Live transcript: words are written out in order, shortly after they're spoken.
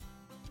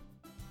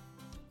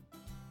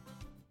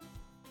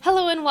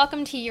and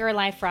welcome to Your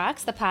Life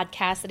Rocks, the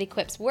podcast that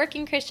equips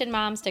working Christian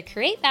moms to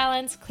create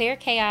balance, clear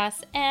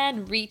chaos,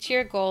 and reach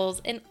your goals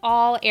in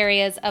all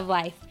areas of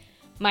life.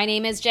 My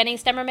name is Jenny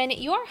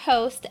Stemmerman, your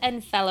host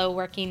and fellow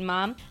working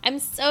mom. I'm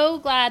so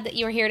glad that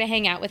you're here to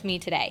hang out with me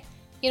today.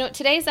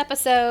 Today's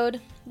episode,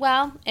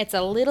 well, it's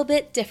a little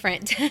bit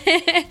different,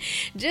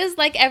 just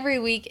like every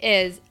week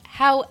is.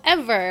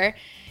 However,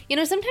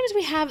 sometimes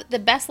we have the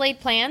best laid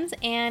plans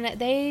and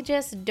they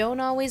just don't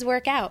always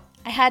work out.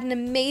 I had an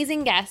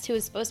amazing guest who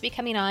was supposed to be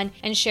coming on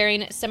and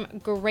sharing some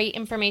great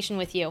information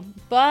with you,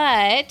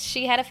 but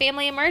she had a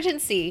family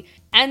emergency,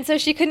 and so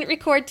she couldn't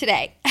record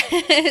today.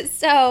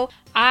 So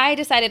I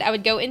decided I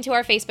would go into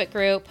our Facebook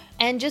group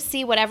and just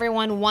see what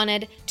everyone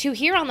wanted to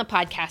hear on the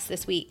podcast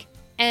this week.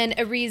 And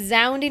a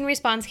resounding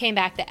response came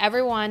back that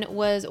everyone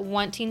was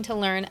wanting to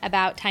learn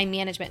about time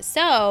management.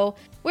 So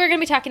we're going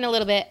to be talking a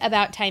little bit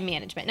about time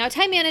management. Now,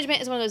 time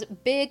management is one of those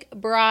big,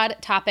 broad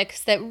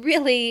topics that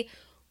really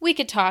we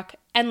could talk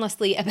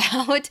endlessly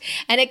about,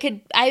 and I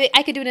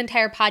could do an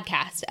entire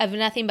podcast of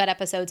nothing but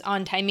episodes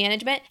on time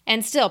management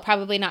and still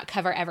probably not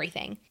cover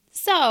everything.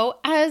 So,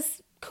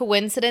 as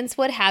coincidence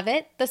would have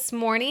it, this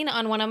morning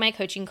on one of my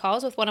coaching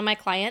calls with one of my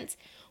clients,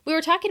 we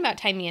were talking about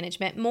time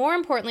management. More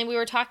importantly, we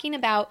were talking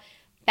about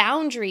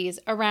boundaries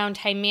around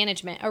time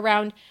management,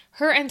 around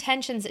her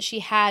intentions that she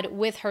had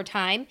with her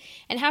time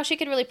and how she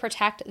could really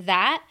protect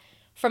that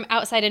from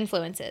outside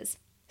influences.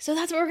 So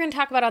that's what we're going to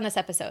talk about on this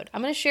episode.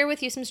 I'm going to share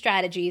with you some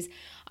strategies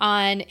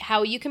on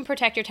how you can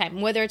protect your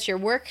time, whether it's your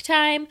work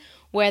time,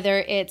 whether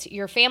it's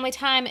your family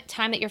time,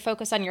 time that you're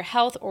focused on your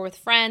health or with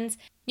friends.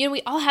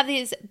 We all have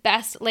these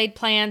best laid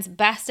plans,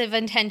 best of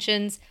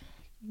intentions,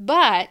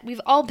 but we've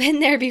all been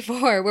there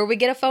before where we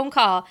get a phone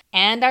call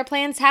and our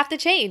plans have to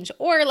change.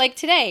 Or like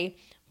today,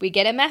 we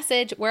get a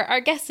message where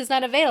our guest is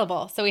not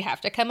available, so we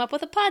have to come up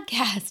with a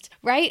podcast,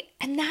 right?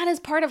 And that is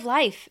part of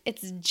life.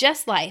 It's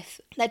just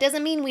life. That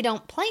doesn't mean we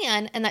don't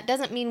plan, and that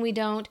doesn't mean we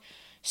don't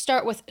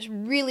start with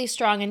really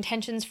strong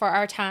intentions for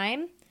our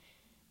time,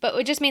 but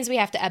it just means we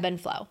have to ebb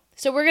and flow.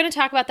 So we're going to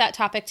talk about that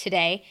topic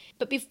today.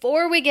 But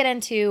before we get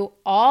into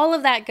all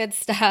of that good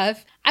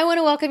stuff, I want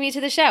to welcome you to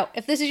the show.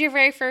 If this is your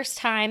very first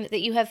time that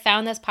you have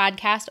found this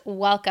podcast,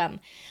 welcome.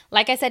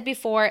 Like I said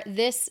before,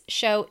 this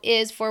show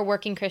is for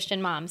working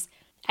Christian moms.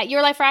 At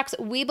Your Life Rocks,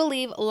 we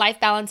believe life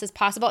balance is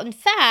possible. In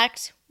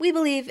fact, we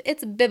believe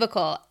it's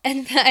biblical.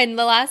 And in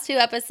the last two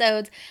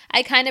episodes,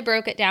 I kind of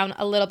broke it down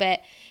a little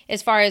bit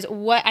as far as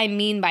what I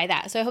mean by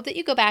that. So I hope that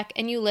you go back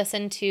and you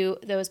listen to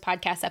those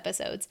podcast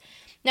episodes.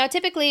 Now,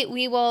 typically,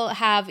 we will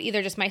have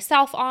either just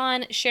myself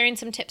on sharing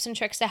some tips and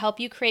tricks to help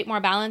you create more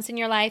balance in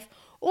your life,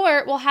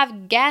 or we'll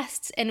have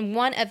guests in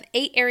one of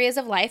 8 areas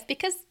of life,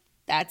 because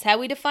that's how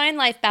we define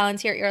life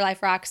balance here at Your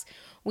Life Rocks.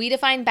 We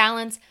define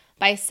balance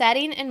by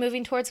setting and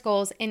moving towards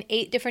goals in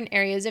 8 different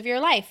areas of your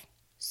life.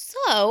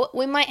 So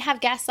we might have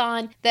guests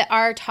on that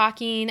are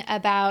talking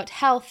about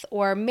health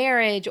or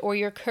marriage or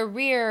your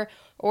career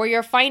or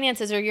your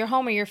finances or your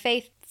home or your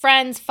faith,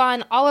 friends,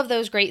 fun, all of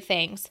those great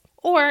things.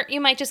 Or you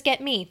might just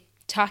get me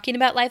talking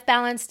about life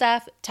balance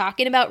stuff,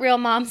 talking about real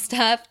mom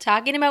stuff,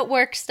 talking about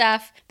work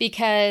stuff,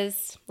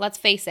 because let's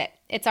face it,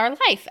 it's our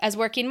life as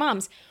working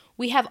moms.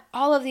 We have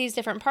all of these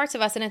different parts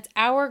of us, and it's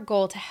our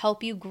goal to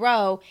help you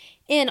grow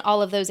in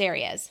all of those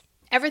areas.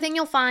 Everything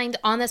you'll find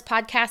on this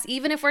podcast,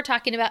 even if we're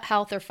talking about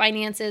health or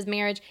finances,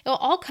 marriage, it'll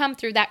all come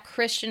through that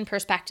Christian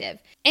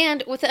perspective.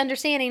 And with the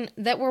understanding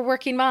that we're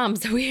working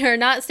moms. We are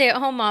not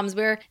stay-at-home moms.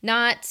 We're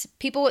not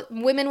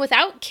women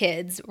without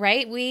kids,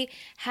 right? We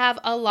have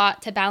a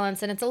lot to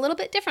balance, and it's a little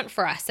bit different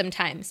for us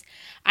sometimes.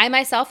 I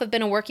myself have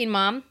been a working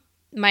mom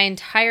my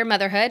entire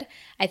motherhood.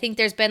 I think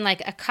there's been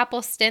like a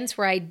couple stints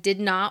where I did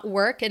not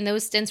work, and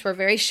those stints were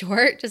very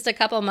short, just a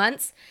couple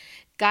months.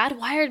 God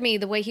wired me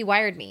the way He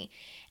wired me.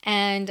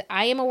 And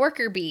I am a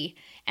worker bee.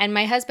 And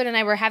my husband and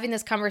I were having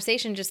this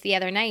conversation just the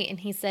other night,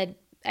 and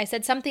I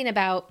said something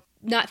about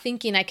not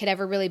thinking I could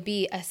ever really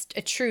be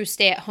a true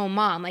stay-at-home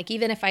mom. Like,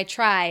 even if I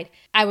tried,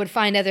 I would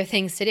find other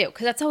things to do,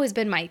 because that's always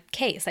been my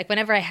case. Like,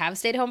 whenever I have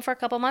stayed home for a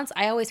couple months,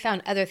 I always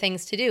found other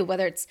things to do,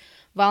 whether it's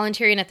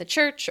volunteering at the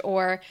church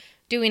or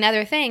doing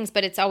other things,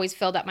 but it's always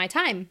filled up my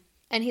time.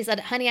 And he said,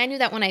 honey, I knew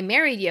that when I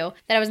married you,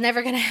 that I was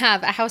never going to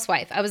have a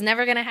housewife. I was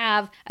never going to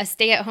have a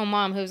stay-at-home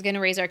mom who was going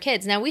to raise our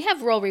kids. Now, we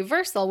have role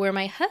reversal where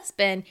my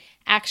husband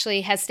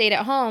actually has stayed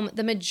at home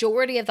the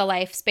majority of the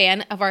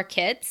lifespan of our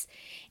kids,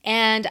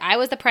 and I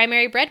was the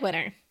primary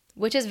breadwinner,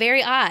 which is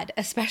very odd,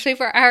 especially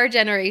for our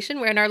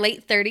generation. We're in our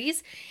late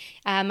 30s.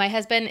 My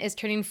husband is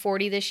turning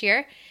 40 this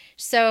year.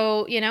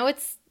 So,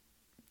 it's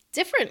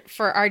different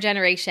for our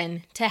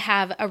generation to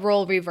have a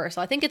role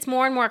reversal. I think it's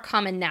more and more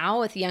common now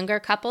with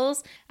younger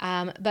couples,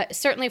 but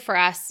certainly for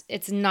us,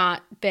 it's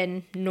not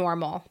been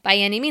normal by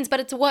any means, but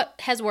it's what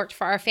has worked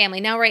for our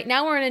family. Now, right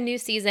now, we're in a new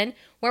season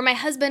where my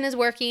husband is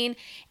working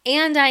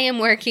and I am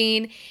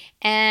working,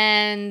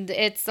 and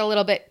it's a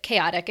little bit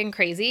chaotic and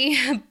crazy,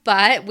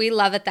 but we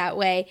love it that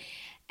way.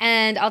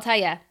 And I'll tell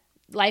you,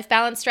 life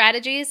balance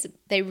strategies,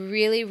 they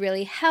really,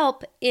 really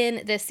help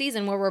in this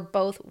season where we're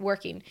both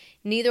working.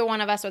 Neither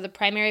one of us are the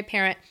primary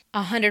parent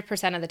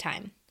 100% of the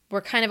time.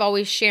 We're kind of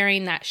always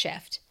sharing that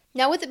shift.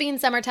 Now, with it being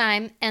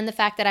summertime and the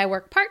fact that I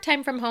work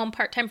part-time from home,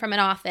 part-time from an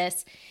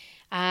office,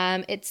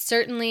 it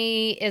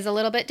certainly is a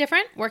little bit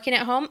different working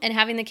at home and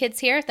having the kids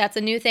here. That's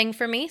a new thing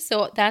for me.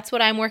 So that's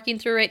what I'm working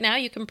through right now.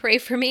 You can pray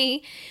for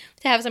me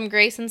to have some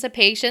grace and some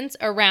patience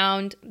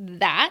around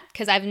that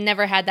because I've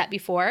never had that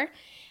before.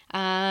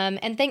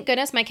 And thank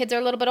goodness my kids are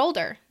a little bit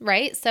older,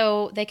 right?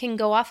 So they can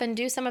go off and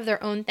do some of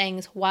their own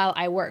things while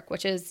I work,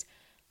 which is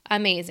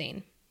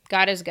amazing.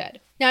 God is good.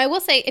 Now, I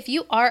will say, if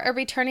you are a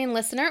returning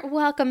listener,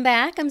 welcome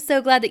back. I'm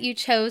so glad that you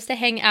chose to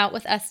hang out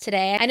with us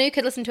today. I know you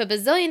could listen to a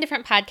bazillion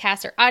different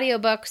podcasts or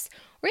audiobooks,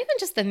 or even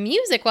just the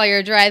music while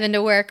you're driving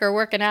to work or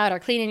working out or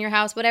cleaning your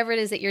house, whatever it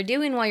is that you're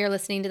doing while you're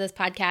listening to this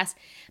podcast.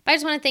 But I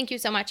just want to thank you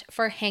so much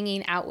for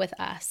hanging out with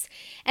us.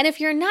 And if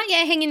you're not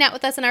yet hanging out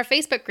with us in our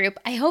Facebook group,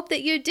 I hope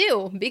that you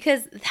do,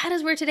 because that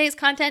is where today's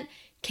content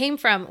came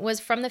from, was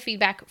from the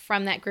feedback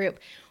from that group.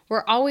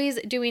 We're always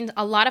doing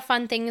a lot of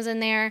fun things in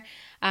there,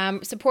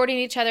 supporting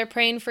each other,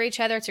 praying for each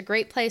other. It's a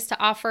great place to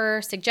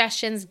offer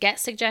suggestions, get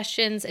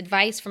suggestions,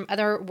 advice from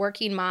other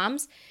working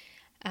moms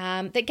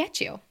that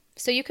get you.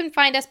 So you can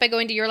find us by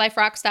going to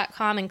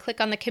yourliferocks.com and click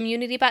on the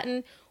community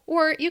button,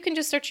 or you can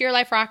just search Your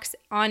Life Rocks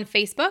on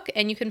Facebook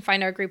and you can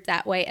find our group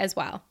that way as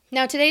well.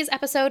 Now, today's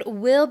episode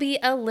will be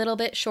a little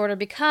bit shorter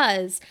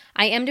because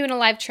I am doing a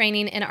live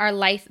training in our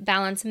Life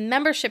Balance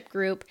membership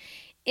group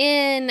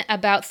in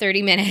about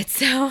 30 minutes.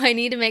 So I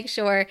need to make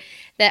sure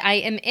that I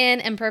am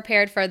in and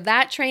prepared for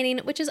that training,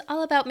 which is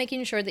all about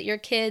making sure that your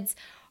kids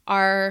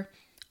are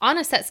on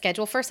a set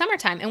schedule for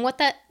summertime and what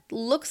that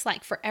looks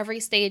like for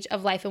every stage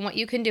of life and what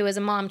you can do as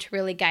a mom to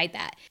really guide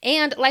that.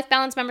 And Life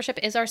Balance Membership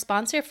is our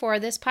sponsor for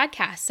this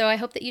podcast. So I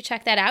hope that you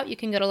check that out. You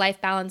can go to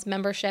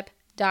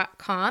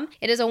lifebalancemembership.com.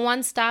 It is a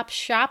one-stop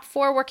shop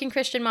for working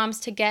Christian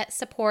moms to get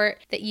support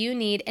that you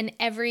need in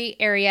every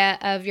area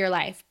of your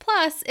life.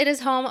 Plus, it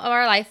is home of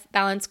our Life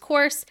Balance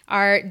course,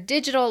 our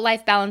digital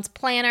Life Balance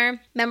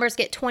planner. Members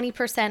get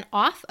 20%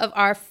 off of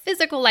our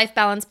physical Life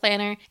Balance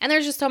planner, and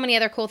there's just so many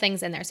other cool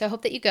things in there. So I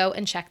hope that you go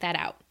and check that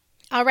out.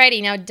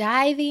 Alrighty, now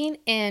diving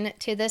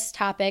into this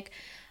topic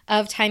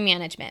of time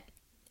management,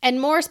 and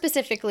more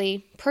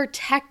specifically,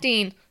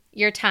 protecting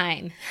your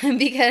time,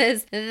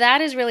 because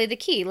that is really the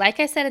key. Like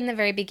I said in the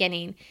very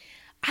beginning,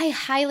 I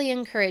highly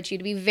encourage you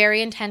to be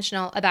very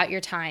intentional about your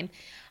time.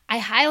 I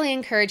highly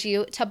encourage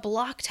you to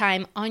block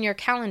time on your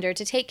calendar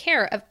to take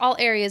care of all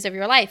areas of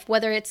your life,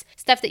 whether it's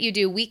stuff that you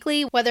do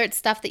weekly, whether it's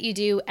stuff that you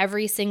do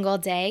every single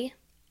day.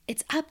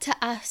 It's up to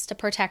us to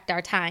protect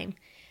our time,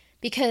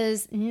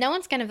 because no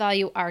one's going to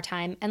value our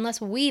time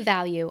unless we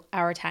value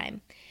our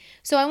time.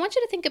 So I want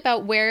you to think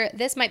about where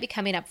this might be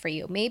coming up for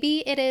you.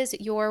 Maybe it is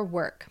your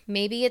work.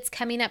 Maybe it's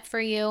coming up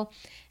for you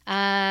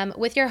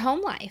with your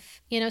home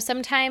life. You know,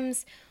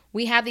 sometimes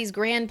we have these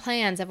grand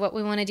plans of what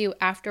we want to do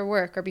after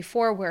work or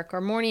before work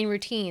or morning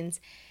routines.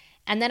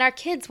 And then our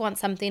kids want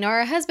something, or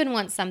our husband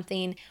wants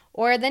something,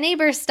 or the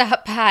neighbors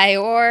stop by,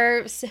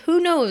 or who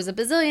knows, a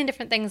bazillion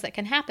different things that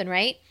can happen,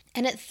 right?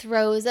 And it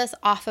throws us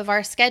off of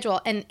our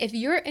schedule. And if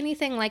you're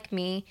anything like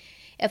me,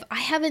 if I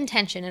have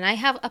intention and I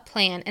have a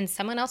plan and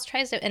someone else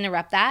tries to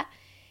interrupt that,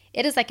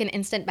 it is like an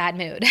instant bad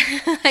mood.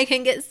 I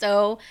can get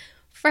so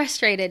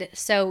frustrated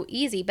so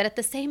easy. But at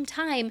the same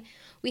time,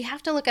 we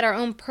have to look at our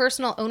own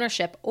personal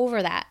ownership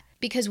over that,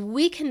 because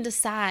we can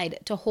decide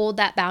to hold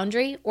that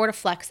boundary or to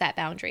flex that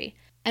boundary.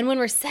 And when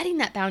we're setting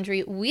that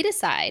boundary, we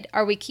decide,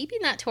 are we keeping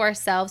that to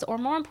ourselves, or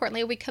more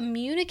importantly, are we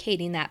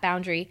communicating that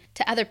boundary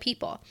to other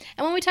people?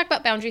 And when we talk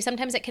about boundaries,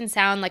 sometimes it can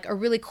sound like a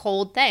really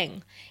cold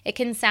thing. It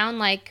can sound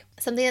like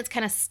something that's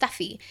kind of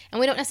stuffy. And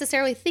we don't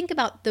necessarily think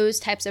about those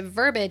types of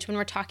verbiage when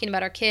we're talking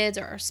about our kids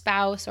or our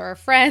spouse or our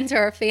friends or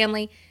our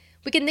family.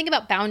 We can think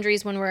about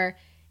boundaries when we're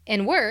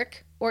in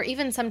work, or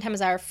even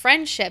sometimes our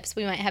friendships.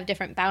 We might have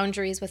different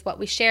boundaries with what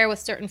we share with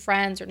certain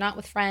friends or not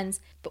with friends.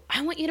 But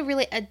I want you to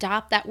really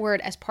adopt that word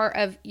as part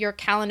of your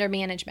calendar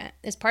management,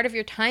 as part of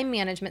your time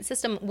management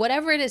system,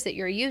 whatever it is that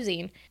you're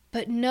using.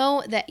 But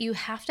know that you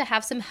have to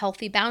have some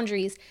healthy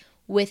boundaries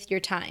with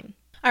your time.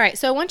 All right,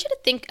 so I want you to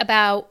think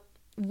about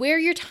where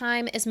your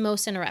time is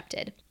most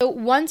interrupted. So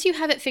once you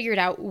have it figured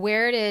out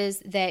where it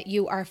is that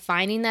you are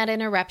finding that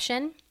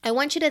interruption, I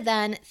want you to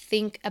then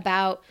think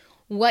about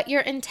what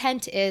your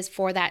intent is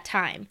for that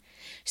time.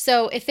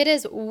 So if it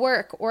is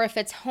work, or if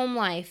it's home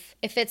life,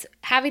 if it's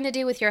having to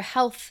do with your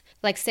health,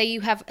 like say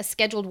you have a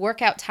scheduled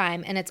workout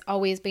time and it's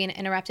always being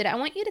interrupted, I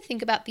want you to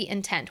think about the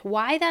intent,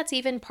 why that's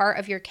even part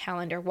of your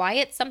calendar, why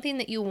it's something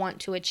that you want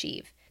to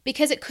achieve.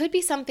 Because it could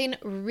be something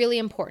really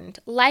important,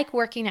 like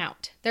working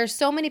out. There's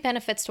so many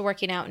benefits to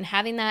working out and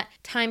having that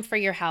time for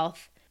your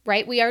health,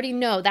 right? We already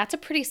know that's a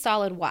pretty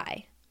solid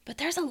why. But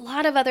there's a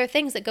lot of other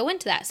things that go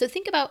into that. So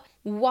think about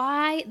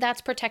why that's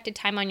protected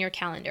time on your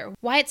calendar,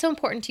 why it's so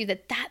important to you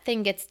that that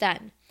thing gets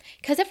done.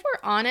 Because if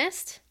we're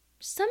honest,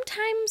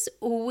 sometimes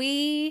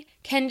we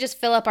can just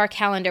fill up our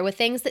calendar with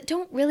things that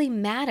don't really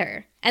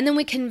matter. And then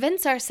we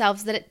convince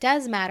ourselves that it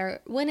does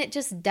matter when it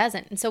just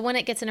doesn't. And so when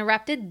it gets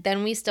interrupted,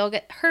 then we still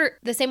get hurt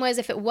the same way as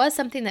if it was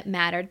something that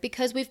mattered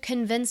because we've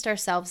convinced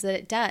ourselves that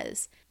it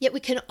does. Yet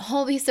we can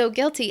all be so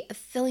guilty of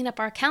filling up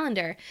our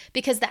calendar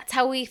because that's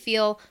how we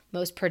feel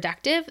most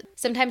productive.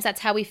 Sometimes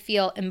that's how we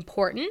feel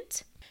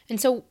important. And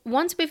so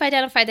once we've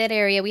identified that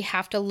area, we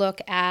have to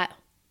look at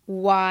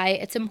why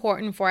it's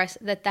important for us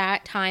that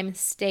that time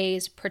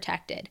stays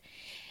protected.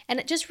 And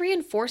it just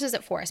reinforces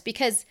it for us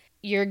because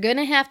you're going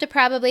to have to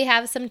probably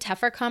have some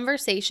tougher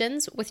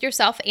conversations with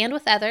yourself and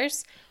with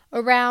others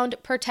around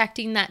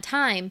protecting that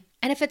time.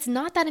 And if it's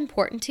not that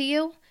important to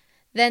you,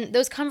 then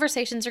those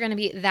conversations are going to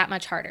be that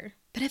much harder.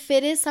 But if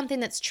it is something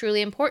that's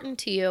truly important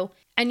to you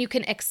and you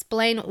can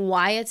explain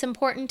why it's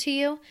important to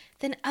you,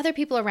 then other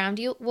people around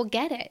you will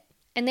get it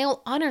and they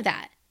will honor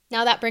that.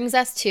 Now that brings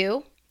us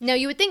to Now,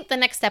 you would think the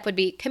next step would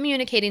be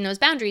communicating those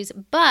boundaries,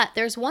 but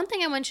there's one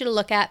thing I want you to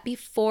look at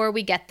before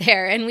we get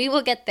there, and we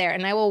will get there,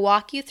 and I will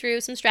walk you through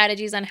some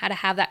strategies on how to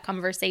have that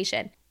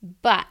conversation.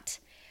 But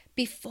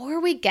before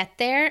we get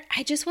there,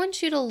 I just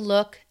want you to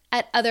look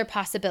at other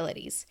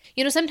possibilities.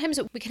 Sometimes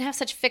we can have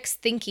such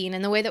fixed thinking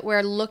in the way that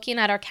we're looking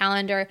at our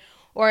calendar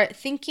or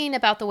thinking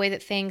about the way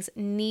that things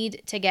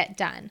need to get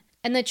done.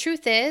 And the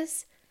truth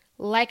is,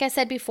 like I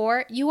said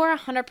before, you are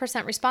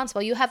 100%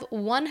 responsible. You have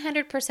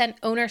 100%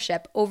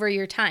 ownership over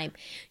your time.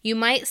 You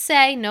might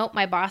say, nope,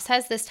 my boss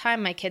has this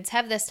time, my kids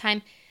have this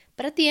time.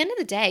 But at the end of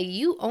the day,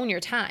 you own your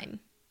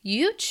time.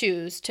 You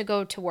choose to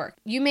go to work.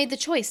 You made the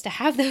choice to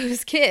have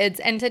those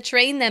kids and to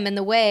train them in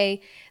the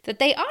way that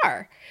they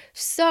are.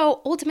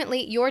 So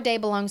ultimately, your day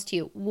belongs to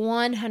you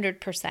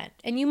 100%.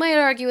 And you might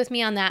argue with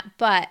me on that,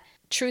 but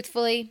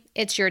truthfully,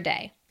 it's your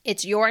day.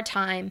 It's your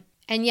time.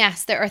 And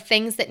yes, there are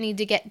things that need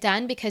to get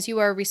done because you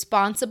are a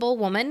responsible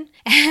woman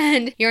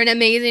and you're an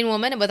amazing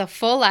woman with a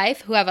full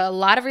life who have a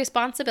lot of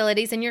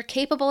responsibilities and you're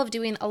capable of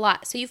doing a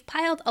lot. So you've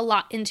piled a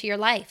lot into your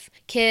life.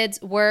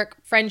 Kids, work,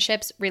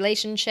 friendships,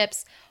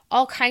 relationships,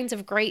 all kinds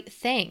of great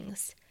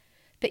things.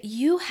 But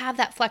you have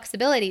that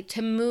flexibility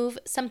to move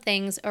some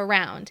things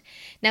around.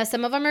 Now,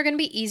 some of them are going to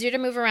be easier to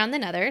move around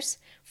than others.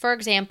 For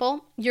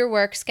example, your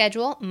work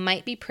schedule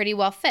might be pretty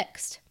well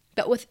fixed.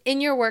 But within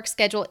your work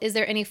schedule, is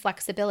there any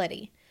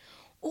flexibility?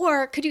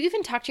 Or could you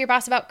even talk to your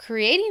boss about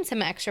creating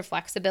some extra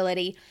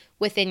flexibility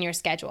within your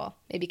schedule?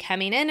 Maybe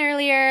coming in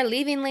earlier,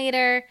 leaving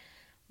later,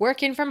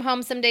 working from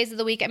home some days of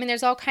the week. I mean,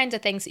 there's all kinds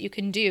of things that you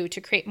can do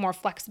to create more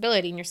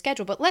flexibility in your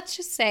schedule. But let's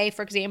just say,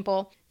 for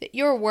example, that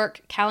your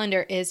work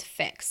calendar is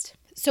fixed.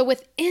 So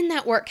within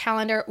that work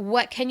calendar,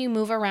 what can you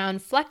move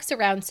around, flex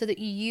around so that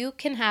you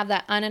can have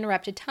that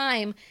uninterrupted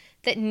time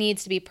that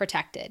needs to be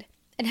protected?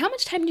 And how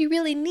much time do you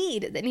really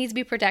need that needs to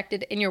be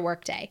protected in your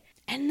workday?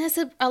 And this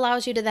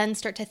allows you to then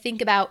start to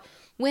think about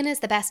when is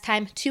the best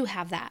time to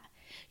have that.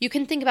 You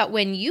can think about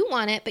when you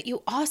want it, but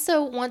you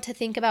also want to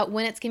think about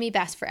when it's going to be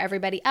best for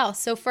everybody else.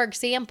 So for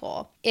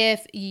example,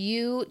 if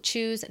you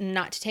choose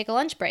not to take a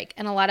lunch break,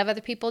 and a lot of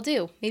other people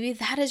do, maybe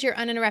that is your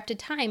uninterrupted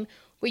time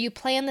where you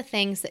plan the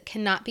things that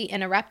cannot be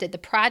interrupted, the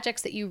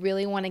projects that you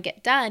really want to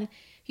get done,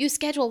 you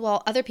schedule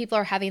while other people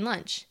are having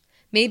lunch.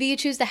 Maybe you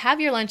choose to have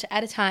your lunch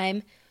at a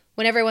time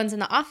when everyone's in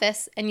the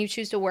office and you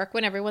choose to work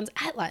when everyone's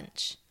at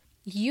lunch.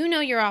 You know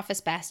your office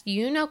best.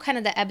 You know kind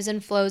of the ebbs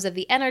and flows of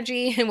the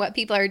energy and what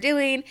people are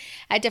doing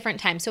at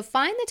different times. So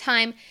find the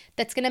time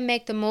that's going to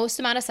make the most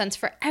amount of sense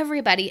for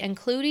everybody,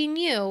 including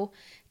you,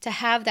 to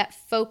have that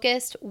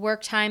focused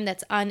work time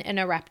that's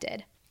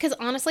uninterrupted. Because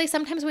honestly,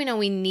 sometimes we know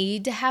we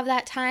need to have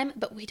that time,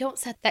 but we don't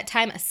set that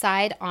time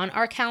aside on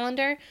our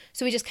calendar.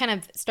 So we just kind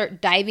of start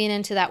diving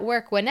into that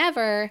work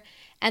whenever,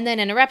 and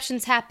then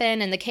interruptions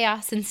happen and the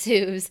chaos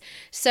ensues.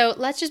 So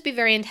let's just be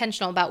very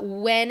intentional about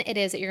when it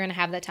is that you're going to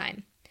have the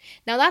time.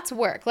 Now that's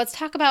work. Let's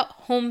talk about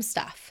home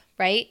stuff,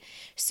 right?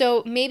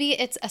 So maybe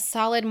it's a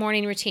solid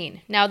morning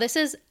routine. Now this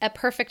is a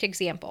perfect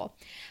example.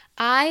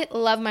 I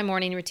love my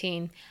morning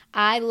routine.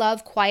 I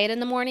love quiet in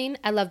the morning.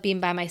 I love being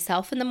by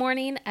myself in the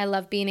morning. I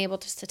love being able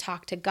just to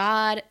talk to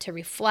God, to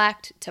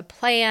reflect, to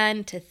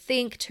plan, to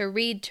think, to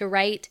read, to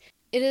write.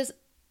 It is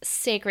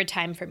sacred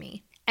time for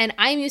me. And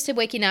I'm used to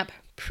waking up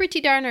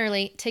pretty darn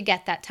early to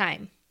get that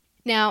time.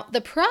 Now, the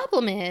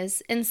problem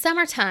is, in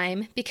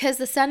summertime, because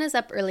the sun is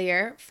up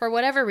earlier, for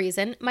whatever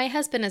reason, my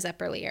husband is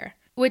up earlier,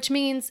 which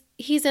means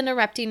he's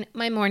interrupting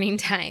my morning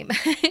time.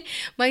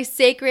 My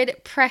sacred,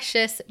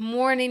 precious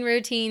morning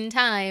routine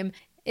time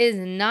is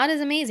not as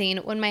amazing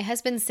when my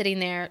husband's sitting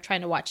there trying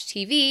to watch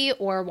TV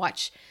or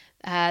watch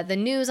the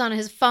news on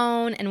his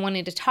phone and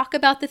wanting to talk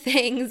about the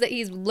things that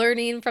he's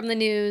learning from the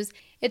news.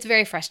 It's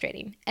very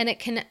frustrating, and it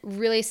can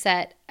really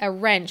set a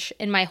wrench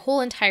in my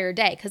whole entire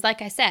day because,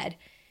 like I said,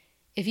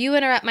 if you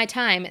interrupt my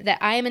time that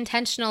I am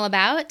intentional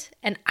about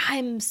and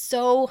I'm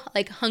so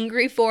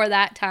hungry for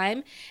that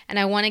time and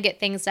I want to get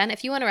things done,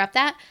 if you interrupt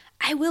that,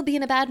 I will be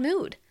in a bad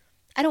mood.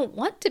 I don't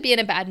want to be in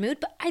a bad mood,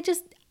 but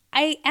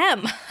I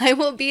am. I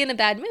will be in a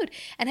bad mood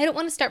and I don't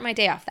want to start my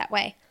day off that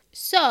way.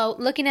 So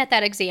looking at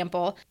that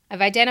example,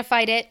 I've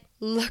identified it.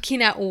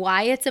 looking at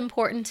why it's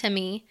important to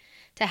me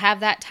to have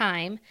that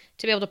time,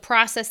 to be able to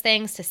process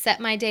things, to set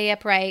my day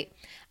up right.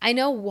 I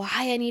know why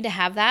I need to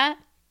have that,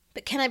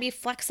 but can I be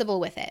flexible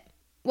with it?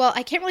 Well,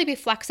 I can't really be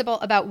flexible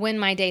about when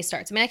my day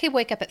starts. I mean, I could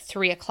wake up at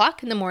 3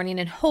 o'clock in the morning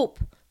and hope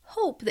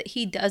that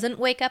he doesn't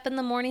wake up in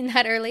the morning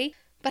that early,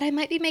 but I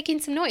might be making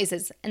some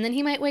noises and then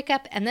he might wake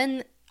up and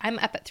then I'm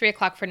up at 3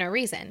 o'clock for no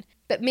reason.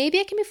 But maybe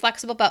I can be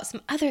flexible about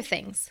some other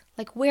things,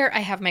 like where I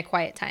have my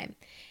quiet time.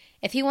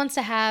 If he wants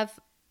to have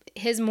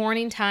his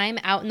morning time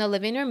out in the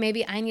living room,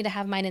 maybe I need to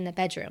have mine in the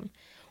bedroom.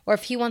 Or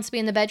if he wants to be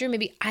in the bedroom,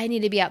 maybe I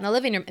need to be out in the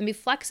living room and be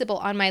flexible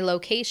on my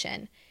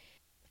location.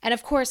 And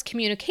of course,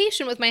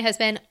 communication with my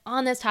husband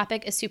on this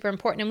topic is super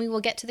important, and we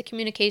will get to the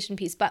communication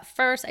piece. But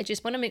first, I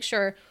just want to make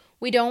sure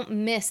we don't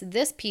miss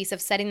this piece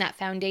of setting that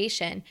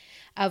foundation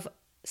of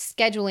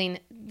scheduling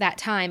that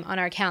time on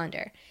our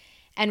calendar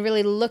and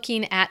really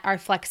looking at our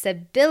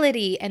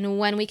flexibility and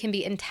when we can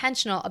be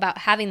intentional about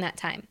having that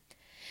time.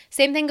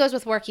 Same thing goes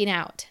with working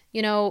out.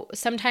 You know,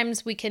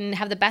 sometimes we can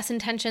have the best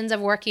intentions of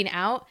working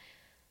out,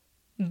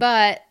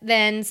 but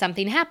then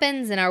something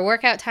happens and our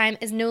workout time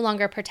is no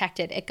longer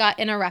protected. It got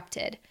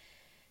interrupted.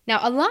 Now,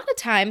 a lot of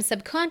times,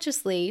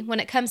 subconsciously, when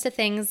it comes to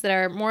things that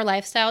are more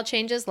lifestyle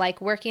changes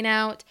like working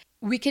out,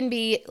 we can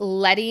be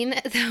letting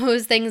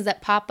those things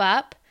that pop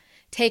up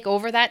take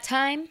over that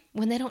time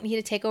when they don't need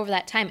to take over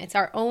that time. It's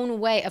our own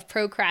way of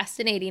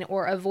procrastinating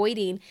or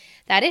avoiding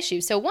that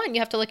issue. So one, you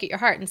have to look at your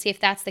heart and see if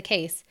that's the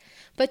case.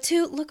 But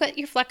two, look at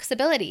your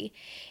flexibility.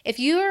 If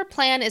your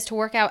plan is to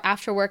work out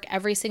after work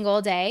every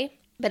single day,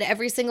 but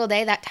every single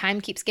day that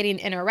time keeps getting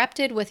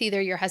interrupted with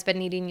either your husband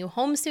needing you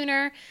home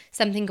sooner,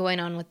 something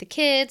going on with the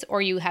kids,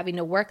 or you having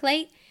to work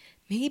late,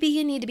 maybe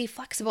you need to be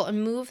flexible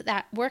and move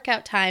that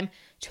workout time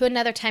to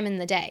another time in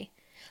the day,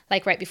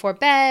 like right before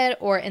bed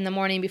or in the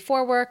morning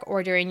before work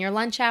or during your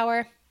lunch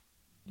hour.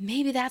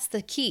 Maybe that's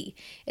the key,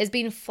 is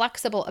being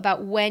flexible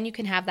about when you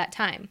can have that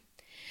time.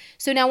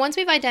 So now once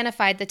we've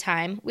identified the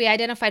time, we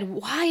identified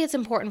why it's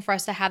important for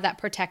us to have that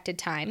protected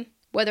time,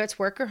 whether it's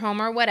work or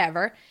home or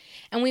whatever,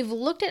 and we've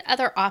looked at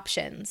other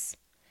options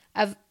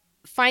of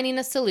finding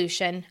a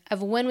solution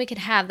of when we could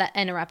have that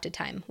interrupted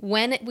time,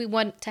 when we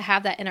want to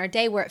have that in our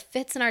day, where it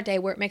fits in our day,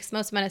 where it makes the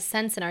most amount of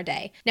sense in our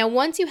day. Now,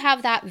 once you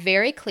have that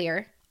very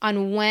clear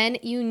on when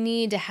you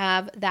need to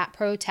have that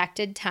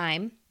protected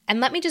time, and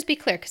let me just be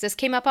clear, because this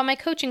came up on my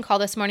coaching call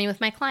this morning with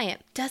my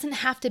client, it doesn't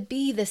have to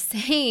be the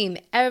same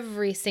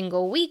every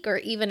single week or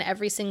even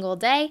every single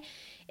day.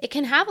 It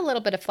can have a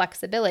little bit of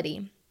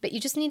flexibility, but you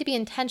just need to be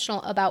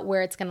intentional about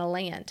where it's going to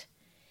land.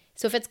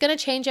 So if it's going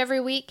to change every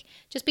week,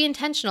 just be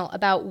intentional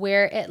about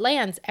where it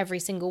lands every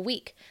single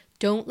week.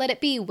 Don't let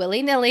it be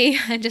willy-nilly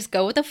and just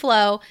go with the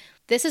flow.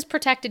 This is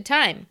protected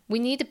time. We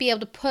need to be able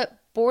to put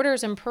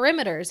borders and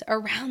perimeters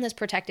around this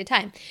protected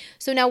time.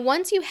 So now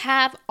once you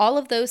have all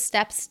of those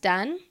steps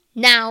done,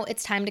 now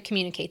it's time to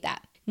communicate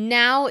that.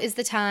 Now is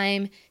the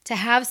time to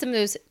have some of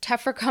those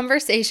tougher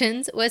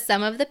conversations with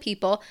some of the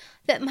people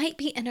that might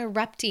be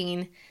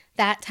interrupting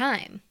that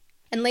time.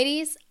 And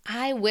ladies,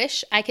 I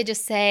wish I could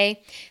just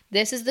say,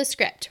 this is the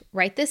script.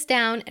 Write this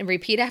down and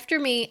repeat after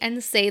me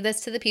and say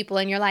this to the people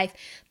in your life.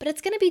 But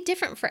it's going to be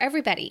different for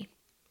everybody.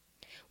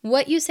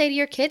 What you say to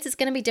your kids is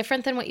going to be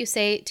different than what you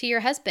say to your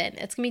husband.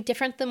 It's going to be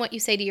different than what you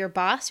say to your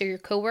boss or your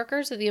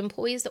coworkers or the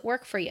employees that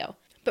work for you.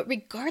 But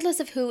regardless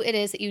of who it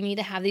is that you need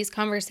to have these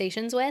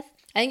conversations with,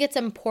 I think it's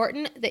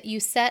important that you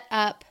set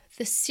up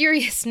the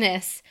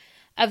seriousness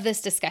of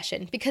this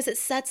discussion, because it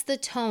sets the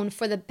tone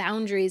for the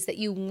boundaries that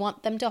you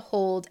want them to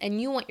hold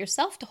and you want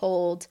yourself to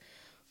hold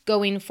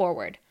going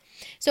forward.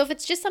 So if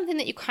it's just something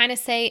that you kind of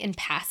say in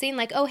passing,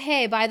 like, oh,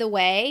 hey, by the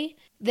way,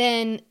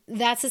 then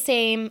that's the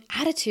same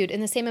attitude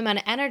and the same amount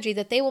of energy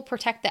that they will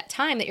protect that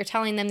time that you're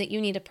telling them that you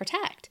need to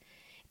protect.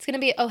 It's going to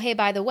be, oh, hey,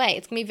 by the way,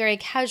 it's going to be very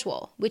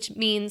casual, which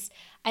means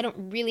I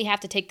don't really have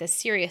to take this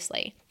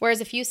seriously.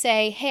 Whereas if you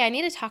say, hey, I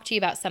need to talk to you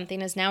about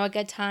something, is now a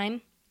good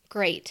time?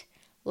 Great,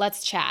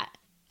 let's chat.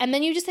 And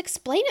then you just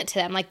explain it to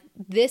them, like,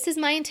 this is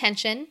my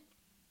intention.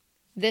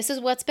 This is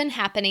what's been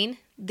happening.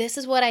 This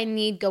is what I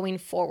need going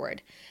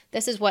forward.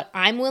 This is what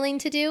I'm willing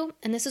to do,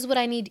 and this is what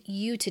I need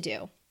you to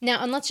do.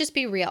 Now, and let's just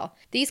be real.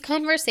 These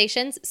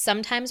conversations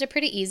sometimes are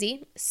pretty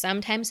easy.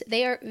 Sometimes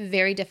they are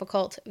very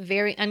difficult,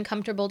 very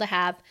uncomfortable to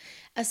have,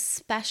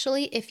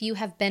 especially if you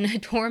have been a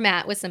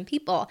doormat with some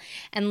people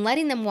and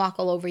letting them walk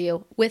all over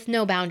you with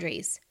no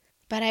boundaries.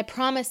 But I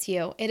promise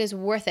you, it is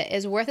worth it. It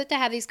is worth it to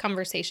have these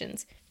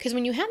conversations. Because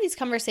when you have these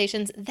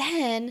conversations,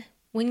 then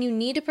when you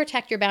need to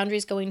protect your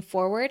boundaries going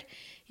forward,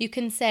 you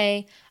can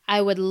say,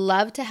 I would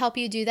love to help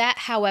you do that.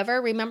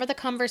 However, remember the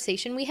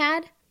conversation we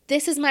had?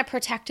 This is my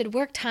protected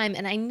work time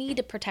and I need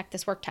to protect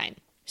this work time.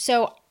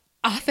 So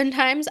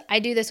oftentimes I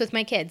do this with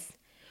my kids.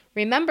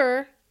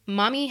 Remember,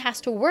 mommy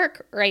has to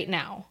work right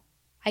now.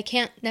 I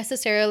can't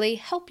necessarily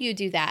help you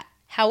do that.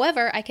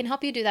 However, I can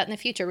help you do that in the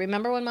future.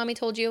 Remember when mommy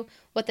told you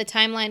what the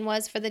timeline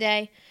was for the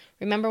day?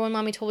 Remember when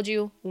mommy told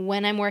you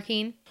when I'm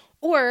working?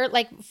 Or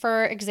like,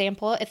 for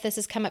example, if this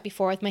has come up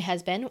before with my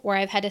husband, where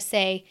I've had to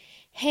say,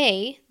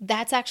 hey,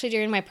 that's actually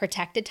during my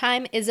protected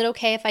time. Is it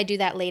okay if I do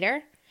that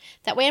later?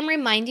 That way I'm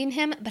reminding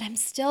him, but I'm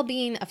still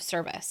being of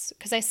service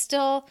because I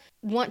still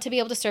want to be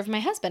able to serve my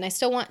husband. I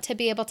still want to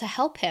be able to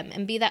help him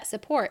and be that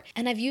support.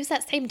 And I've used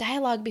that same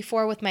dialogue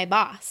before with my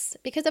boss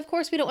because of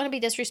course we don't want to be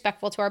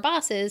disrespectful to our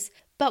bosses,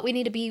 but we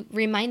need to be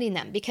reminding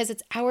them because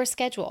it's our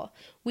schedule.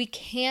 We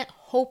can't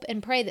hope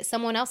and pray that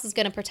someone else is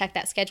going to protect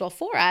that schedule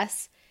for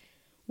us.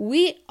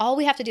 All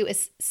we have to do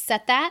is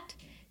set that,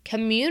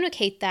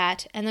 communicate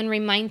that, and then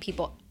remind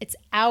people it's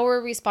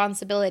our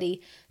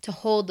responsibility to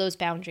hold those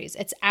boundaries.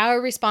 It's our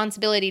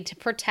responsibility to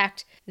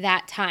protect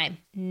that time,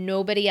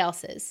 nobody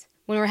else's.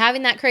 When we're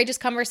having that courageous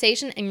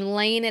conversation and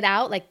laying it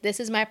out like this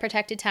is my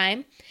protected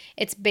time,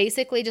 it's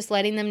basically just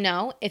letting them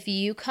know if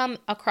you come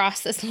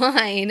across this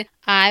line,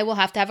 I will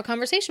have to have a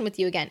conversation with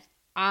you again.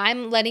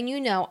 I'm letting you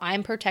know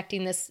I'm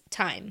protecting this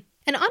time.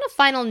 And on a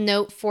final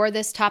note for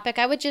this topic,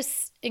 I would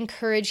just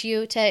encourage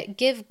you to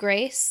give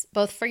grace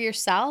both for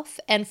yourself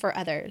and for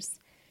others.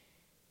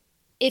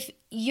 If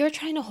you're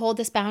trying to hold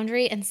this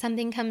boundary and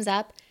something comes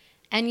up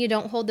and you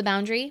don't hold the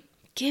boundary,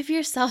 give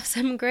yourself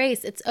some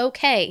grace. It's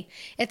okay.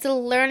 It's a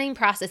learning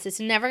process. It's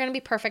never going to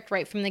be perfect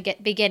right from the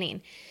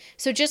beginning.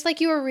 So just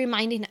like you are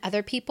reminding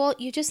other people,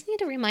 you just need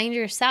to remind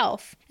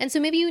yourself. And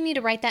so maybe you need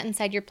to write that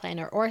inside your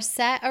planner or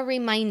set a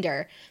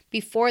reminder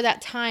before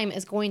that time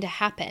is going to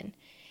happen.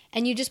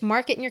 And you just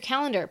mark it in your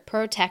calendar,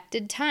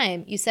 protected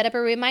time. You set up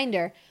a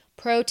reminder,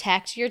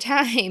 protect your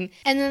time.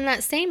 And then in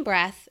that same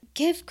breath,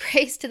 give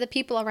grace to the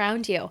people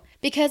around you.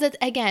 Because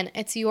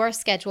it's your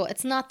schedule.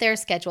 It's not their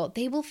schedule.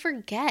 They will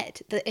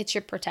forget that it's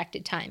your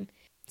protected time.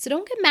 So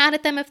don't get mad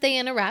at them if they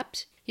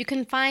interrupt. You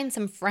can find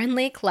some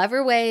friendly,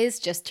 clever ways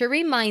just to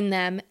remind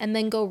them and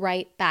then go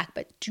right back.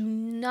 But do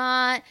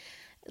not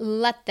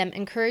let them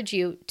encourage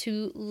you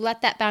to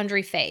let that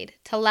boundary fade,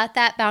 to let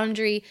that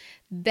boundary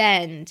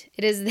bend.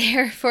 It is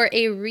there for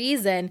a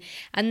reason.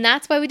 And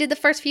that's why we did the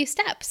first few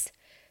steps,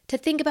 to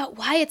think about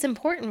why it's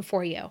important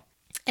for you.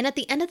 And at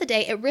the end of the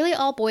day, it really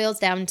all boils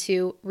down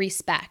to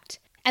respect.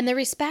 And the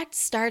respect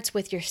starts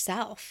with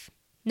yourself.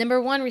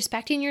 Number one,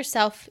 respecting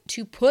yourself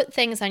to put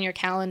things on your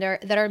calendar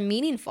that are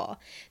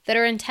meaningful, that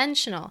are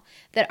intentional,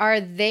 that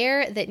are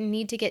there, that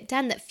need to get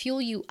done, that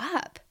fuel you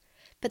up.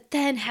 But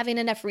then having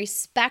enough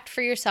respect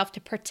for yourself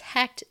to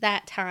protect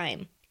that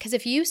time. Because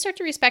if you start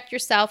to respect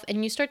yourself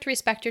and you start to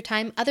respect your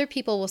time, other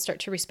people will start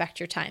to respect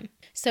your time.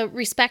 So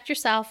respect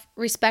yourself,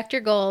 respect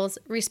your goals,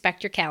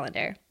 respect your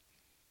calendar.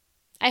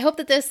 I hope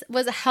that this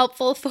was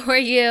helpful for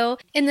you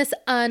in this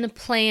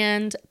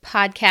unplanned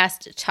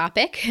podcast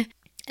topic.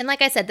 And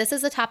like I said, this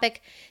is a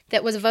topic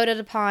that was voted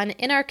upon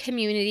in our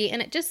community,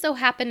 and it just so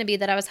happened to be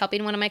that I was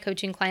helping one of my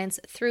coaching clients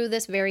through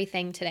this very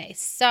thing today.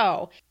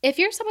 So if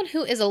you're someone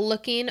who is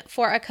looking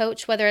for a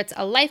coach, whether it's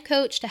a life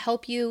coach to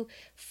help you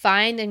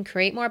find and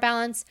create more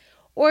balance,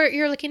 or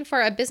you're looking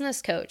for a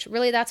business coach,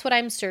 really that's what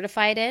I'm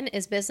certified in,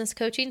 is business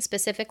coaching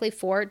specifically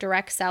for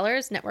direct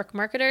sellers, network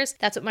marketers.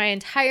 That's what my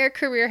entire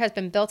career has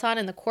been built on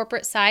in the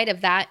corporate side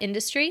of that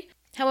industry.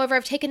 However,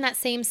 I've taken that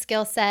same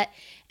skill set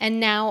and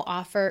now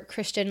offer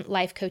Christian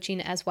life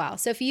coaching as well.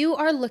 So if you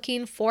are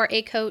looking for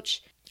a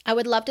coach, I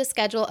would love to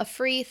schedule a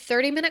free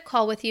 30-minute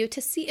call with you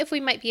to see if we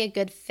might be a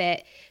good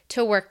fit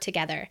to work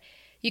together.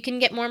 You can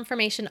get more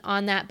information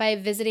on that by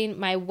visiting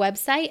my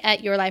website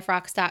at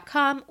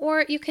yourliferocks.com,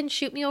 or you can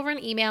shoot me over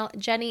an email,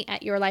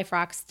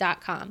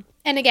 jenny@yourliferocks.com.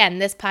 And again,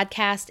 this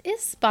podcast is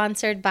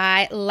sponsored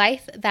by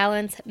Life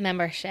Balance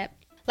Membership.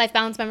 Life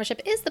Balance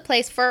Membership is the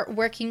place for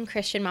working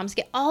Christian moms to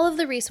get all of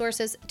the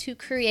resources to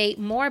create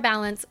more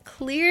balance,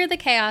 clear the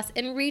chaos,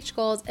 and reach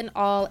goals in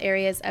all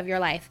areas of your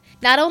life.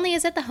 Not only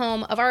is it the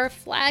home of our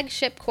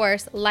flagship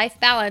course, Life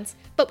Balance,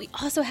 but we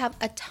also have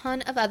a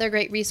ton of other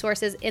great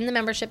resources in the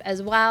membership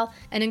as well.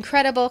 An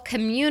incredible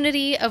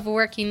community of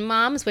working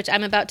moms, which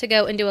I'm about to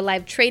go and do a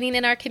live training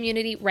in our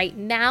community right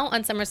now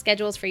on summer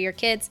schedules for your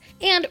kids.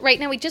 And right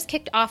now we just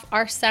kicked off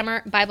our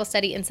summer Bible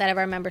study inside of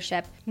our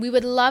membership. We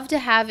would love to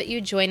have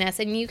you join us,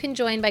 and you can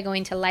join by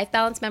going to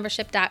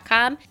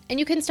lifebalancemembership.com, and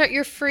you can start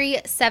your free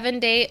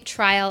 7-day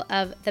trial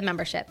of the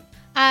membership.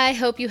 I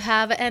hope you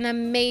have an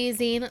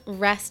amazing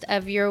rest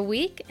of your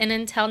week, and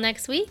until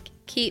next week,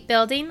 keep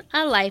building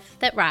a life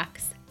that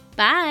rocks.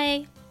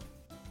 Bye.